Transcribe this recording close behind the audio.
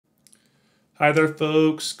Hi there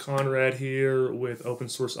folks, Conrad here with Open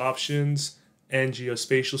Source Options and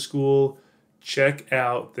Geospatial School. Check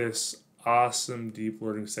out this awesome deep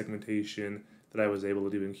learning segmentation that I was able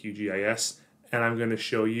to do in QGIS, and I'm going to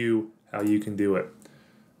show you how you can do it.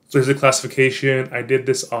 So here's the classification. I did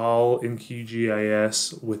this all in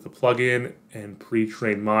QGIS with a plugin and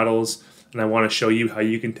pre-trained models, and I want to show you how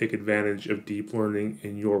you can take advantage of deep learning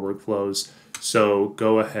in your workflows. So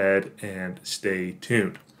go ahead and stay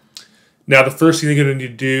tuned. Now, the first thing you're going to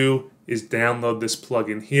need to do is download this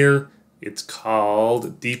plugin here. It's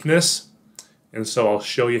called DEEPNESS, and so I'll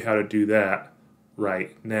show you how to do that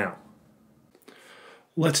right now.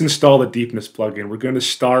 Let's install the DEEPNESS plugin. We're going to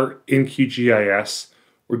start in QGIS.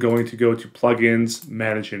 We're going to go to Plugins,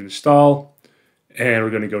 Manage and Install, and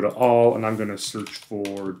we're going to go to All, and I'm going to search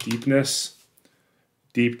for DEEPNESS,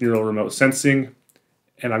 Deep Neural Remote Sensing,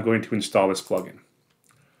 and I'm going to install this plugin.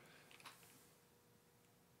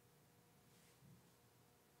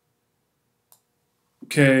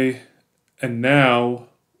 Okay, and now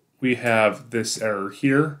we have this error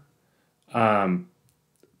here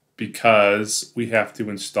because we have to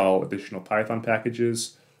install additional Python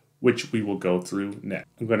packages, which we will go through next.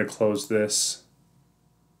 I'm going to close this.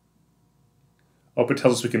 Oh, it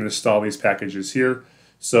tells us we can install these packages here.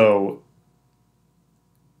 So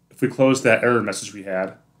if we close that error message we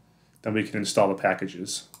had, then we can install the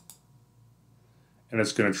packages. And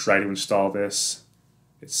it's going to try to install this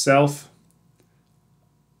itself.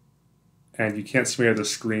 And you can't see me on the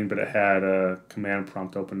screen, but it had a command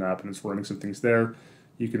prompt open up and it's running some things there.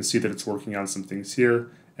 You can see that it's working on some things here.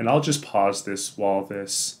 And I'll just pause this while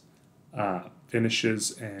this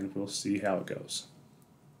finishes and we'll see how it goes.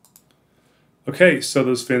 Okay, so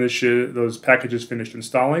those packages finished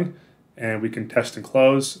installing, and we can test and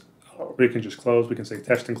close. Or we can just close. We can say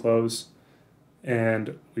test and close,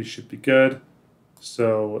 and we should be good.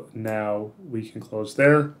 So now we can close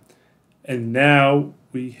there. And now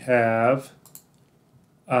we have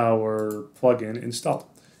our plugin installed.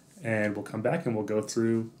 And we'll come back and we'll go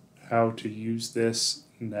through how to use this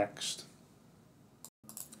next.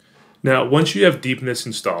 Now, once you have DEEPNESS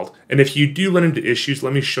installed, and if you do run into issues,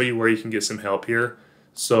 let me show you where you can get some help here.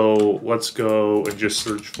 So let's go and just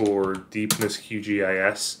search for DEEPNESS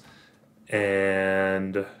QGIS,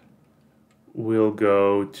 and we'll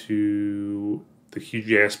go to the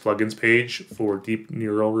QGIS plugins page for Deep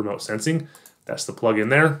Neural Remote Sensing. That's the plugin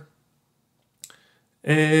there.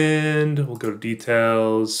 And we'll go to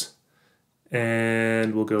Details,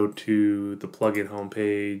 and we'll go to the plugin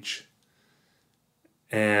homepage.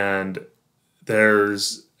 And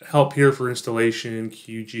there's help here for installation,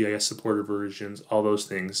 QGIS supported versions, all those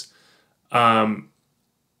things. The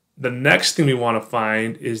next thing we want to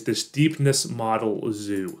find is this DEEPNESS model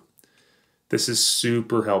zoo. This is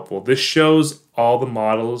super helpful. This shows all the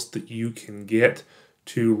models that you can get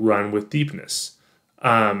to run with DEEPNESS.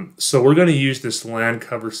 So we're going to use this land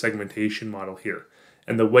cover segmentation model here.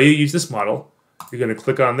 And the way you use this model, you're going to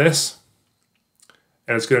click on this,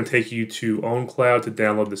 and it's going to take you to OwnCloud to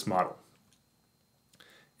download this model.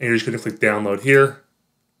 And you're just going to click download here,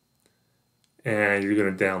 and you're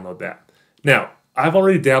going to download that. Now, I've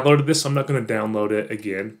already downloaded this, so I'm not going to download it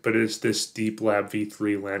again, but it's this Deep Lab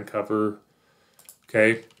v3 land cover,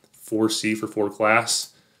 okay, 4C for 4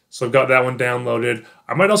 class. So I've got that one downloaded.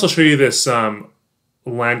 I might also show you this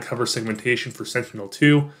land cover segmentation for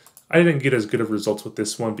Sentinel-2. I didn't get as good of results with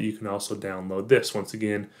this one, but you can also download this. Once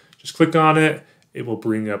again, just click on it. It will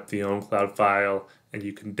bring up the OwnCloud file, and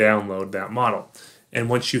you can download that model. And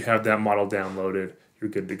once you have that model downloaded, you're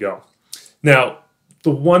good to go. Now,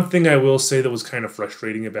 the one thing I will say that was kind of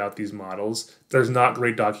frustrating about these models, there's not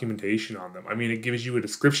great documentation on them. I mean, it gives you a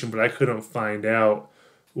description, but I couldn't find out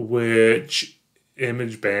which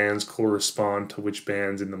image bands correspond to which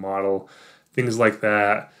bands in the model, things like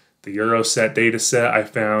that. The Euroset dataset I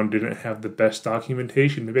found didn't have the best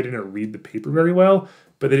documentation. Maybe I didn't read the paper very well,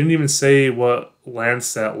 but they didn't even say what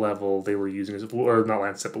Landsat level they were using, or not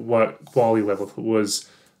Landsat, but what quality level. If it was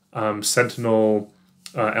Sentinel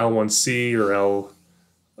L1C or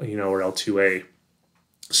or L2A.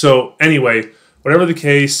 So anyway, whatever the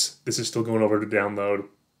case, this is still going over to download,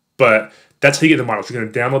 but that's how you get the models. You're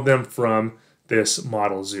going to download them from this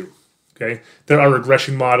model zoo. Okay, there are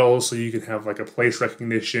regression models, so you can have like a place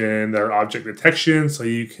recognition. There are object detection, so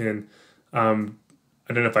you can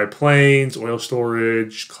identify planes, oil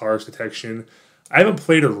storage, cars detection. I haven't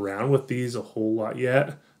played around with these a whole lot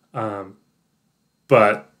yet,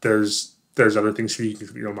 but there's other things for you can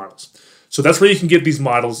create your own models. So that's where you can get these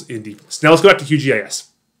models in DEEPNESS. Now let's go back to QGIS.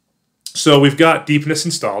 So we've got DEEPNESS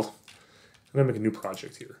installed. I'm going to make a new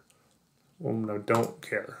project here. Well, no, don't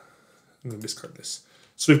care. I'm going to discard this.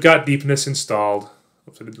 So we've got DEEPNESS installed.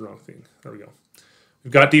 Oops, I did the wrong thing. There we go.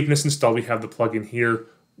 We've got DEEPNESS installed. We have the plugin here.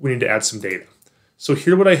 We need to add some data. So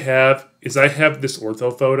here what I have is I have this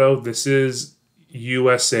ortho photo. This is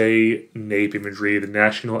USA NAPE imagery, the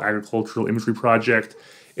National Agricultural Imagery Project.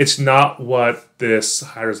 It's not what this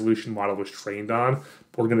high resolution model was trained on,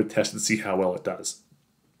 but we're going to test and see how well it does.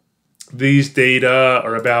 These data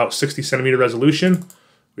are about 60 centimeter resolution.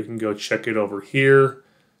 We can go check it over here.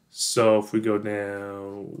 So if we go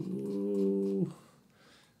down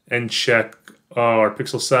and check our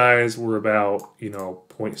pixel size, we're about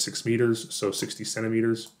 0.6 meters, so 60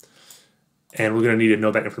 centimeters. And we're going to need to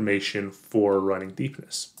know that information for running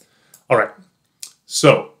DEEPNESS. All right,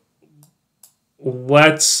 so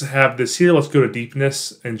let's have this here. Let's go to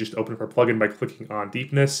DEEPNESS and just open up our plugin by clicking on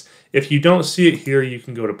DEEPNESS. If you don't see it here, you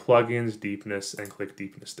can go to Plugins, DEEPNESS, and click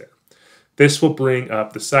DEEPNESS there. This will bring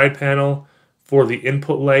up the side panel. For the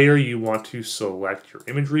input layer, you want to select your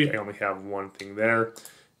imagery. I only have one thing there.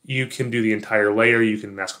 You can do the entire layer. You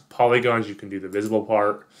can mask polygons. You can do the visible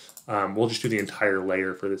part. We'll just do the entire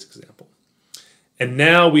layer for this example. And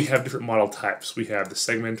now we have different model types. We have the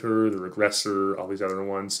segmenter, the regressor, all these other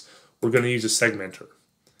ones. We're going to use a segmenter.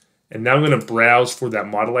 And now I'm going to browse for that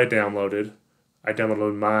model I downloaded. I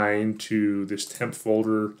downloaded mine to this temp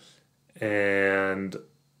folder, and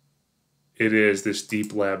it is this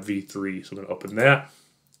DeepLab v3. So I'm going to open that.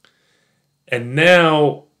 And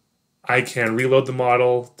now I can reload the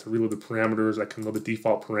model to reload the parameters. I can load the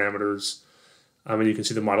default parameters, and you can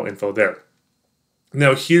see the model info there.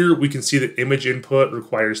 Now here we can see that image input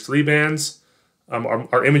requires 3 bands.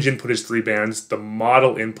 Our image input is 3 bands. The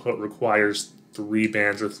model input requires 3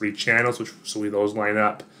 bands or 3 channels, so those line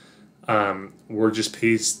up. We're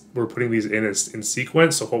putting these in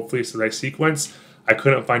sequence, so hopefully it's the right sequence. I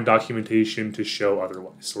couldn't find documentation to show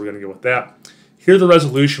otherwise, so we're going to go with that. Here the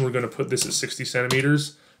resolution, we're going to put this at 60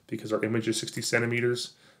 centimeters because our image is 60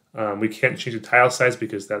 centimeters. We can't change the tile size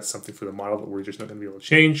because that's something for the model that we're just not going to be able to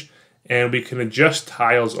change. And we can adjust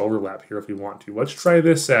tiles overlap here if we want to. Let's try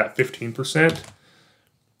this at 15%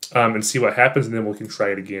 and see what happens, and then we can try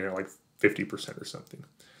it again at like 50% or something.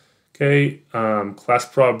 Okay, class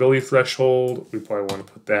probability threshold, we probably want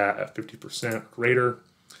to put that at 50% or greater.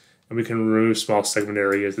 And we can remove small segment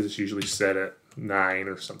areas. This is usually set at 9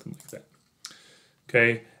 or something like that.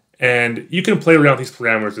 Okay, and you can play around with these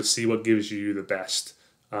parameters to see what gives you the best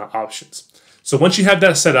options. So once you have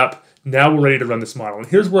that set up, now we're ready to run this model. And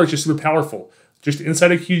here's where it's just super powerful. Just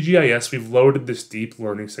inside of QGIS, we've loaded this deep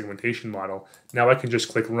learning segmentation model. Now I can just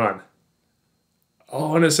click run.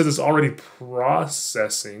 Oh, and it says it's already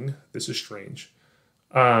processing. This is strange.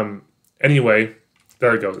 Anyway,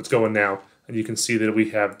 there it goes. It's going now. And you can see that we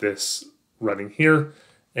have this running here,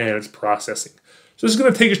 and it's processing. So this is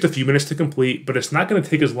going to take just a few minutes to complete, but it's not going to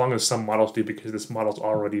take as long as some models do because this model's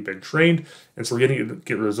already been trained. And so we're going to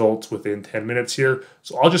get results within 10 minutes here.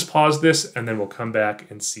 So I'll just pause this, and then we'll come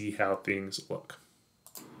back and see how things look.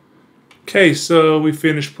 Okay, so we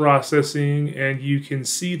finished processing, and you can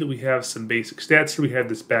see that we have some basic stats here. We have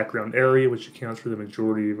this background area, which accounts for the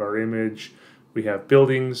majority of our image. We have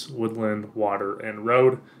buildings, woodland, water, and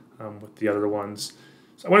road with the other ones.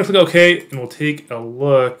 So I want to click OK, and we'll take a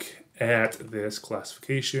look at this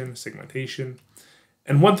classification, segmentation.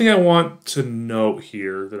 And one thing I want to note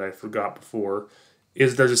here that I forgot before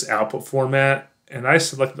is there's this output format, and I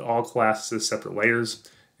selected all classes as separate layers.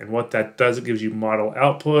 And what that does, it gives you model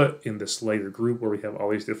output in this layer group where we have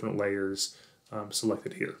all these different layers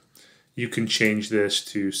selected here. You can change this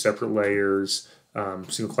to separate layers,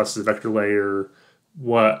 single class as a vector layer,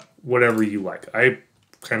 whatever you like. I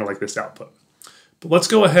kind of like this output. But let's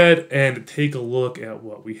go ahead and take a look at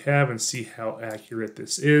what we have and see how accurate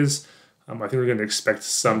this is. I think we're going to expect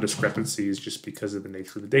some discrepancies just because of the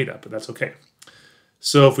nature of the data, but that's okay.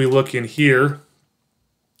 So if we look in here,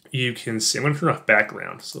 you can see, I'm going to turn off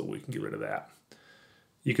background so we can get rid of that.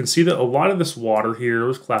 You can see that a lot of this water here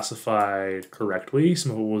was classified correctly.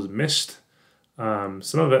 Some of it was missed.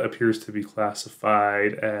 Some of it appears to be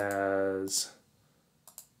classified as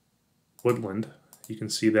woodland. You can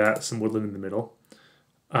see that, some woodland in the middle.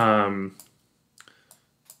 But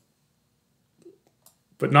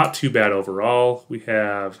not too bad overall. We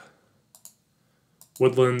have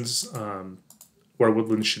woodlands where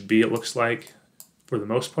woodlands should be, it looks like, for the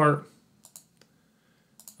most part.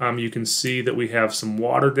 You can see that we have some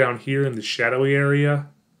water down here in the shadowy area.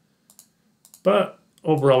 But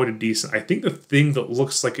overall we did decent. I think the thing that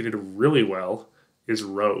looks like it did really well is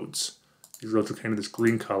roads. These roads are kind of this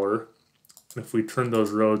green color. And if we turn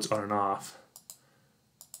those roads on and off,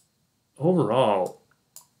 overall,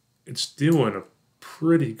 it's doing a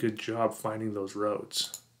pretty good job finding those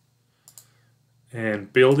roads.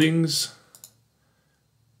 And buildings,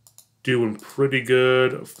 doing pretty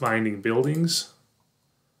good finding buildings.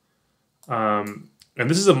 And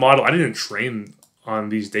this is a model I didn't train on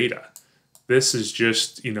these data. This is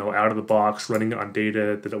just, out of the box, running on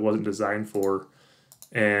data that it wasn't designed for.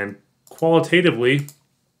 And qualitatively,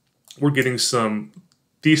 we're getting some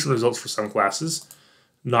decent results for some classes,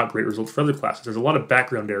 not great results for other classes. There's a lot of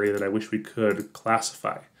background area that I wish we could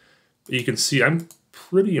classify. But you can see I'm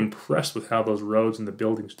pretty impressed with how those roads and the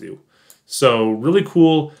buildings do. So really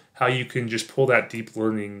cool how you can just pull that deep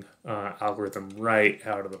learning algorithm right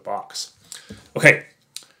out of the box. Okay,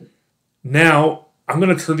 now I'm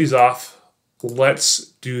going to turn these off. Let's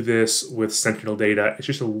do this with Sentinel data. It's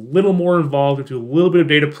just a little more involved. Do a little bit of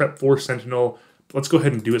data prep for Sentinel. But let's go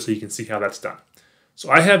ahead and do it so you can see how that's done.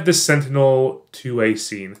 So I have this Sentinel 2A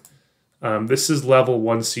scene. This is level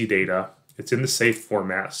 1C data. It's in the safe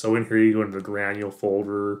format. So in here you go into the granule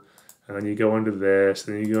folder, and then you go into this,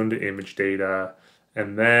 and then you go into image data,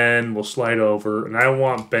 and then we'll slide over, and I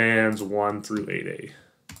want bands 1 through 8A.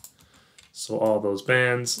 So all those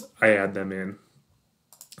bands, I add them in.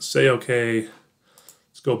 Say okay.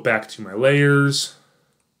 Let's go back to my layers.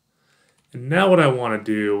 And now what I want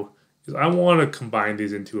to do is I want to combine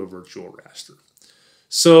these into a virtual raster.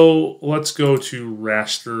 So let's go to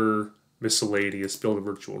raster miscellaneous, build a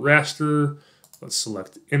virtual raster. Let's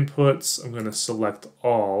select inputs. I'm going to select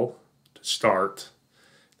all to start.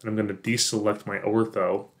 And I'm going to deselect my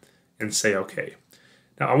ortho and say okay.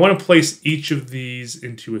 Now I want to place each of these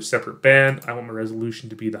into a separate band. I want my resolution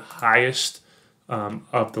to be the highest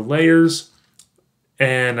of the layers.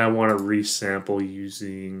 And I want to resample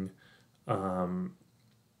using,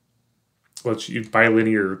 let's use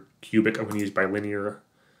bilinear cubic. I'm going to use bilinear.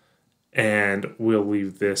 And we'll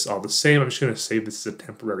leave this all the same. I'm just going to save this as a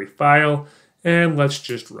temporary file. And let's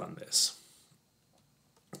just run this.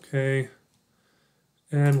 Okay.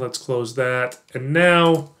 And let's close that. And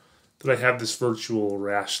now that I have this virtual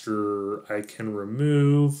raster, I can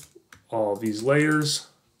remove all these layers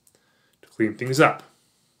to clean things up.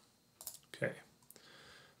 Okay.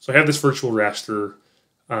 So I have this virtual raster.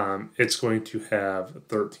 It's going to have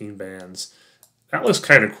 13 bands. That looks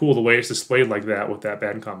kind of cool the way it's displayed like that with that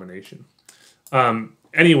band combination.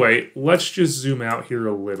 Anyway, let's just zoom out here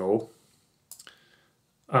a little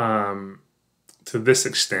to this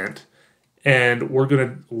extent. And we're going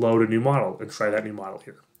to load a new model and try that new model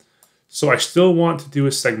here. So I still want to do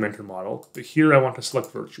a segmented model, but here I want to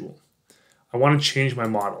select virtual. I want to change my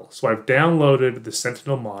model. So I've downloaded the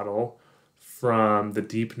Sentinel model from the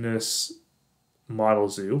DEEPNESS model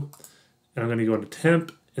zoo. And I'm going to go into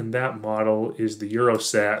temp, and that model is the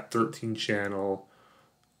Eurosat 13 channel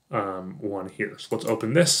one here. So let's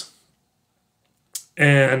open this.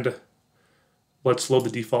 And let's load the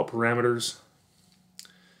default parameters.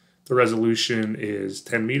 The resolution is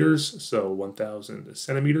 10 meters, so 1,000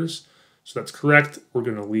 centimeters. So that's correct. We're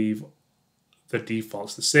going to leave the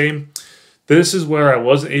defaults the same. This is where I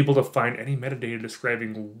wasn't able to find any metadata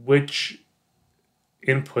describing which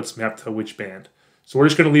inputs map to which band. So we're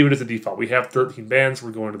just going to leave it as a default. We have 13 bands.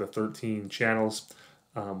 We're going to the 13 channels.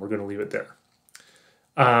 We're going to leave it there.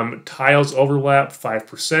 Tiles overlap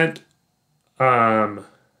 5%.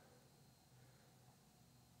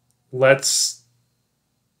 Let's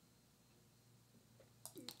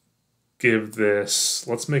give this,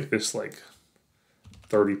 let's make this like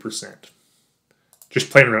 30%.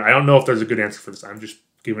 Just playing around. I don't know if there's a good answer for this. I'm just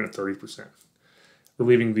giving it 30%. We're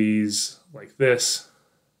leaving these like this.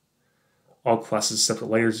 All classes,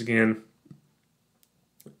 separate layers again.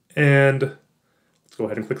 And let's go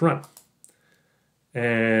ahead and click run.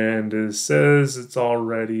 And it says it's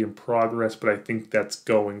already in progress, but I think that's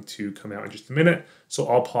going to come out in just a minute. So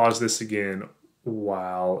I'll pause this again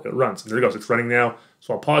while it runs. And there it goes. It's running now.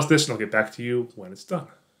 So I'll pause this and I'll get back to you when it's done.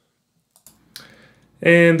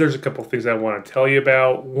 And there's a couple of things I want to tell you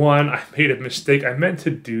about. One, I made a mistake. I meant to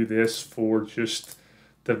do this for just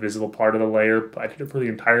the visible part of the layer, but I did it for the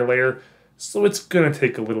entire layer. So it's going to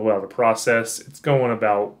take a little while to process. It's going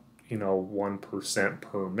about, 1%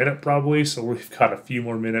 per minute probably. So we've got a few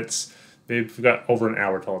more minutes. Maybe we've got over an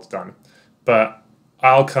hour till it's done. But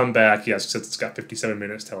I'll come back. Yes, since it's got 57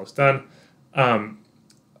 minutes till it's done.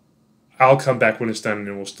 I'll come back when it's done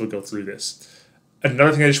and we'll still go through this.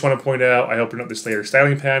 Another thing I just want to point out, I opened up this layer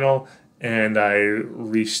styling panel and I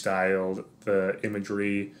restyled the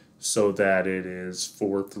imagery so that it is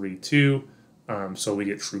 432. So we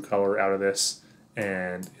get true color out of this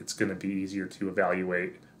and it's going to be easier to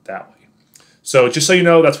evaluate that way. So just so you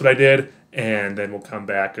know, that's what I did. And then we'll come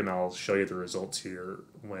back and I'll show you the results here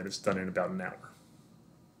when it's done in about an hour.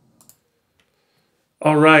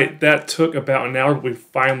 All right, that took about an hour, but we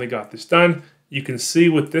finally got this done. you can see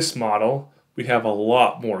with this model, we have a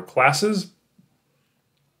lot more classes.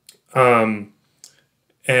 And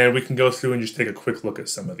we can go through and just take a quick look at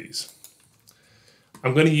some of these.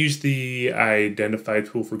 I'm going to use the identify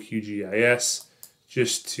tool for QGIS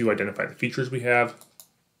just to identify the features we have.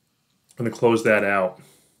 I'm going to close that out.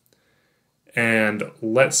 And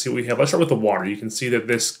let's see what we have. Let's start with the water. You can see that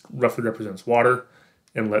this roughly represents water.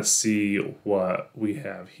 And let's see what we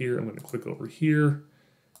have here. I'm going to click over here.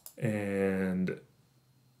 And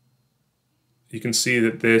you can see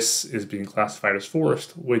that this is being classified as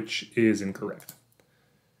forest, which is incorrect.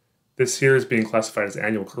 This here is being classified as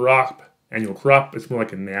annual crop. Annual crop is more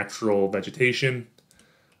like a natural vegetation,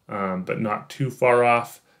 but not too far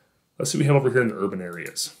off. Let's see what we have over here in the urban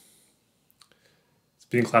areas. It's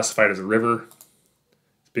being classified as a river.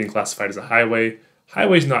 It's being classified as a highway.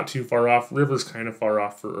 Highway's not too far off. River's kind of far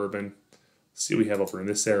off for urban. Let's see what we have over in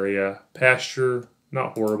this area. Pasture,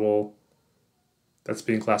 not horrible. That's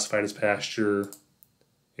being classified as pasture.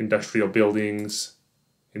 Industrial buildings,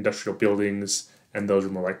 and those are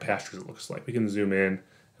more like pastures, it looks like. We can zoom in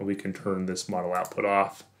and we can turn this model output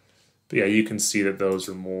off. But yeah, you can see that those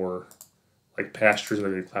are more like pastures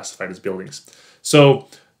and they're classified as buildings. So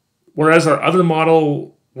whereas our other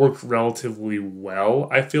model worked relatively well,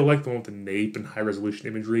 I feel like the one with the NAPE and high resolution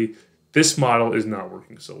imagery, this model is not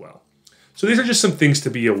working so well. So these are just some things to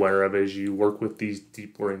be aware of as you work with these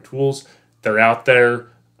deep learning tools. They're out there.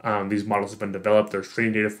 These models have been developed. There's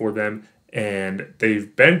training data for them. And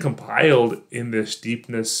they've been compiled in this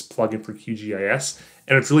DEEPNESS plugin for QGIS.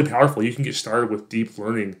 And it's really powerful. You can get started with deep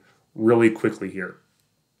learning really quickly here.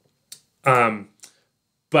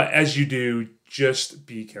 But as you do, just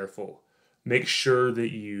be careful. Make sure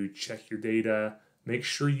that you check your data. Make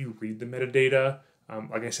sure you read the metadata.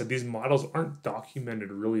 Like I said, these models aren't documented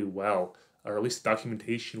really well, or at least the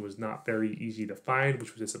documentation was not very easy to find,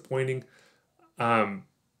 which was disappointing. But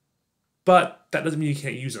that doesn't mean you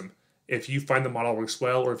can't use them. If you find the model works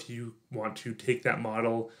well, or if you want to take that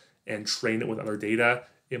model and train it with other data,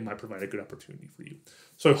 it might provide a good opportunity for you.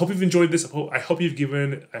 So I hope you've enjoyed this. I hope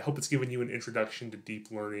it's given you an introduction to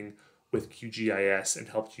deep learning with QGIS and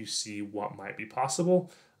helped you see what might be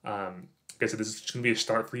possible. Like I said, this is just going to be a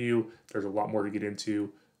start for you. There's a lot more to get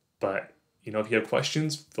into, but if you have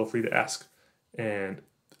questions, feel free to ask. And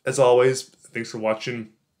as always, thanks for watching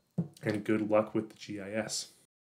and good luck with the GIS.